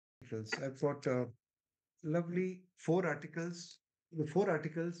articles. I've got lovely four articles. The four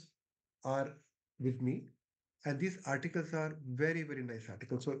articles are with me, and these articles are very, very nice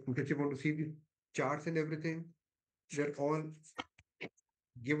articles. So, in case you want to see the charts and everything, they're all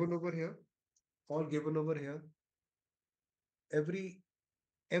given over here. All given over here. Every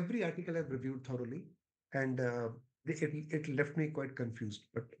every article I've reviewed thoroughly, and it left me quite confused.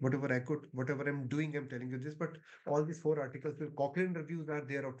 But whatever I could, whatever I'm doing, I'm telling you this. But all these four articles, the Cochrane reviews are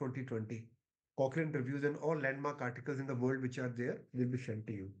there of 2020. Cochrane reviews and all landmark articles in the world which are there will be sent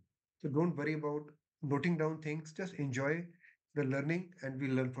to you. So don't worry about noting down things. Just enjoy the learning, and we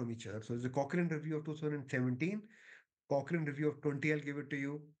learn from each other. So it's a Cochrane review of 2017, Cochrane review of 20. I'll give it to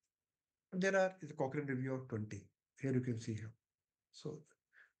you. There are is a Cochrane review of 20. Here you can see here. So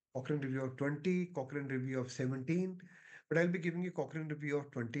Cochrane review of 20, Cochrane review of 17, but I'll be giving you Cochrane review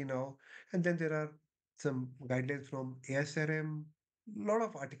of 20 now. And then there are some guidelines from ASRM. A lot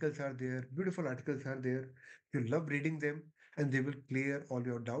of articles are there, beautiful articles are there. You love reading them, and they will clear all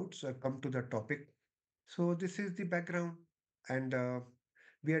your doubts. So I've come to the topic. So this is the background, and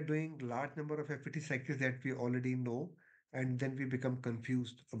we are doing large number of FET cycles that we already know, and then we become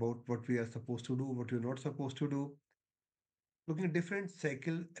confused about what we are supposed to do, what we're not supposed to do, looking at different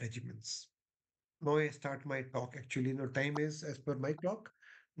cycle regimens. Now I start my talk. Actually, no time is as per my clock,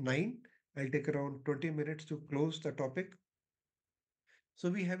 9. I'll take around 20 minutes to close the topic. So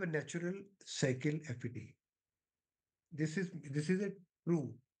we have a natural cycle FET. This is a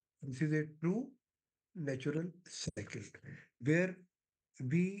true this is a true natural cycle where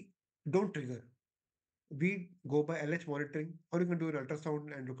we don't trigger. We go by LH monitoring, or you can do an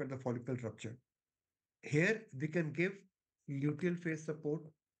ultrasound and look at the follicle rupture. Here we can give luteal phase support,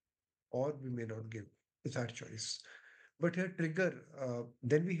 or we may not give. It's our choice. But here trigger,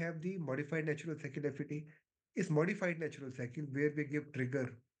 then we have the modified natural cycle FET. Is modified natural cycle where we give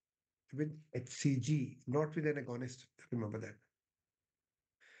trigger with HCG, not with an agonist. Remember that.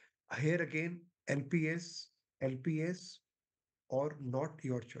 Here again, LPS, or not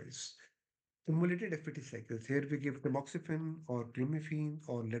your choice. Simulated FET cycles. Here we give tamoxifen or clomiphene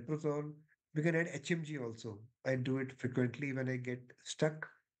or letrozole. We can add HMG also. I do it frequently when I get stuck.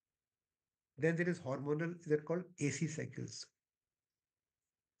 Then there is hormonal, they're called AC cycles,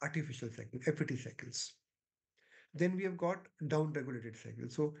 artificial cycles, FET cycles. Then we have got down-regulated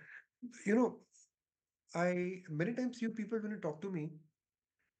cycles. So, you know, I many times you people when you talk to me,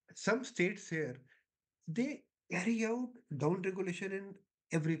 some states here they carry out down regulation in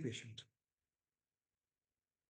every patient.